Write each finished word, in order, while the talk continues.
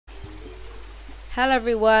Hello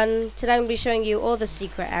everyone, today I'm going to be showing you all the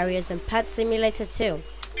secret areas in Pet Simulator 2.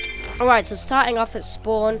 Alright, so starting off at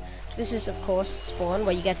spawn, this is of course spawn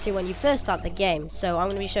where you get to when you first start the game. So I'm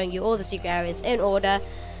going to be showing you all the secret areas in order,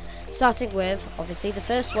 starting with obviously the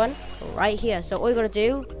first one right here. So all you got to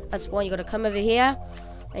do at spawn, you got to come over here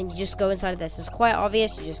and you just go inside of this. It's quite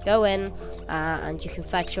obvious, you just go in and you can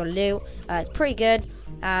fetch your loot. It's pretty good,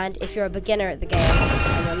 and if you're a beginner at the game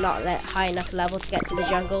and you're not at high enough level to get to the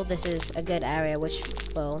jungle, this is a good area which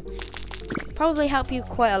will probably help you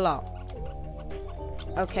quite a lot.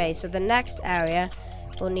 Okay, so the next area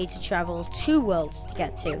we'll need to travel 2 worlds to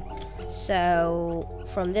get to. So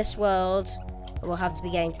from this world we'll have to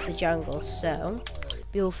be getting to the jungle. So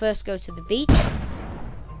we will first go to the beach,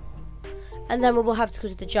 and then we will have to go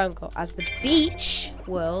to the jungle, as the beach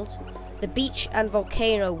world, the beach and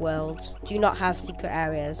volcano worlds do not have secret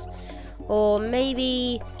areas. Or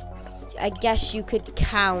maybe, I guess you could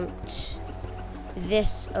count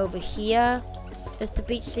this over here as the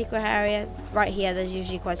beach secret area. Right here, there's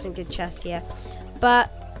usually quite some good chests here.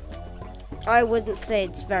 But I wouldn't say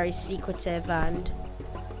it's very secretive, and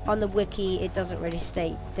on the wiki, it doesn't really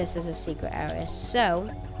state this is a secret area. So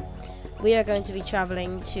we are going to be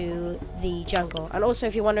traveling to the jungle. And also,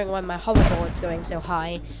 if you're wondering why my hoverboard's going so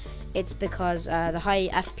high, it's because the higher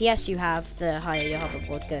FPS you have, the higher your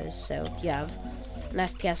hoverboard goes. So if you have an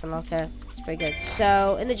FPS unlocker, it's pretty good.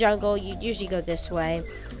 So in the jungle, you usually go this way,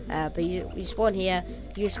 but you spawn here.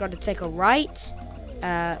 You just got to take a right.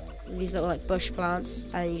 These little like bush plants,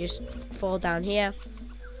 and you just fall down here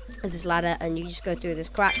with this ladder, and you just go through this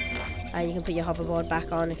crack, and you can put your hoverboard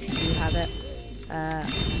back on if you have it.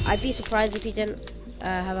 I'd be surprised if you didn't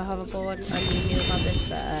have a hoverboard and you knew about this,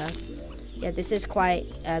 but yeah, this is quite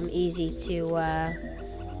easy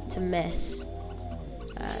to miss.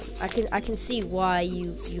 I can see why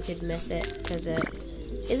you could miss it, because it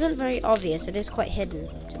isn't very obvious. It is quite hidden,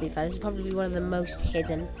 to be fair. This is probably one of the most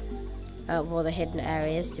hidden of all the hidden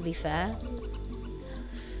areas, to be fair.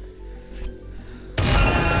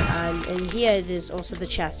 And in here there's also the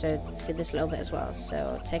chest for this little bit as well.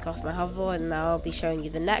 So I'll take off my hoverboard, and now I'll be showing you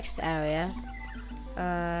the next area.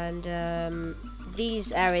 And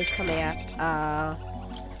these areas coming up are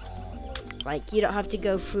like, you don't have to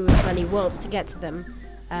go through as many worlds to get to them,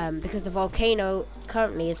 because the volcano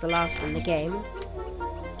currently is the last in the game,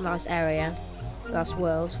 last area, last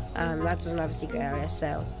world, and that doesn't have a secret area.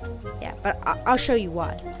 So yeah, but I'll show you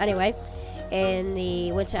why. Anyway, in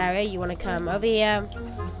the winter area, you want to come over here.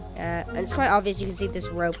 And it's quite obvious. You can see this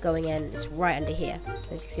rope going in. It's right under here.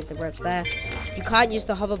 As you can see, the rope's there. You can't use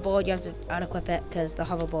the hoverboard. You have to unequip it, because the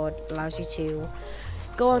hoverboard allows you to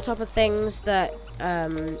go on top of things that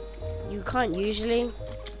you can't usually,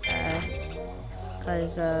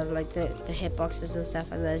 because of like the hitboxes and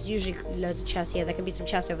stuff. And there's usually loads of chests here. There can be some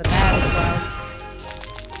chests over there as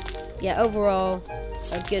well. Yeah, overall,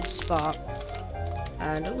 a good spot.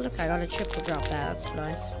 And oh look, I got a triple drop there. That's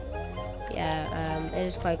nice. Yeah, it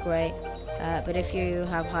is quite great, but if you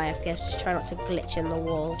have high FPS, just try not to glitch in the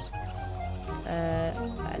walls.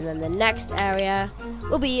 And then the next area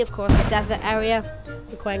will be, of course, the desert area,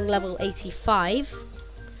 requiring level 85,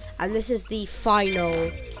 and this is the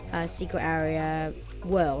final secret area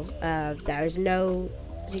world. There is no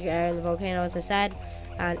secret area in the volcano, as I said,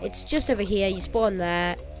 and it's just over here. You spawn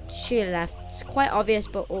there, to your left. It's quite obvious,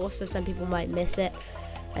 but also some people might miss it.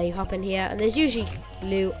 You hop in here, and there's usually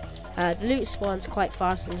loot. The loot spawns quite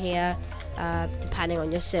fast in here, depending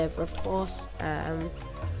on your server, of course.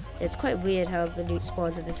 It's quite weird how the loot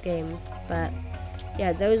spawns in this game, but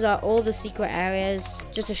yeah, those are all the secret areas.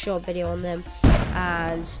 Just a short video on them.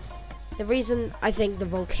 And the reason I think the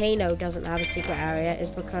volcano doesn't have a secret area is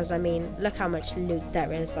because, I mean, look how much loot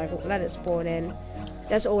there is. Like, let it spawn in.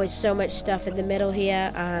 There's always so much stuff in the middle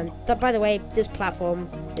here, and by the way, this platform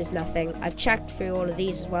is nothing. I've checked through all of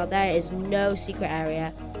these as well. There is no secret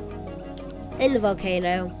area in the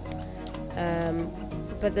volcano,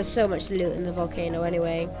 but there's so much loot in the volcano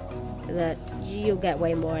anyway that you'll get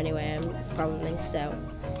way more anyway, probably. So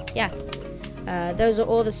yeah, those are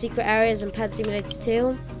all the secret areas in Pet Simulator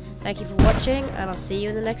 2. Thank you for watching, and I'll see you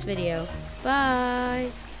in the next video.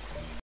 Bye.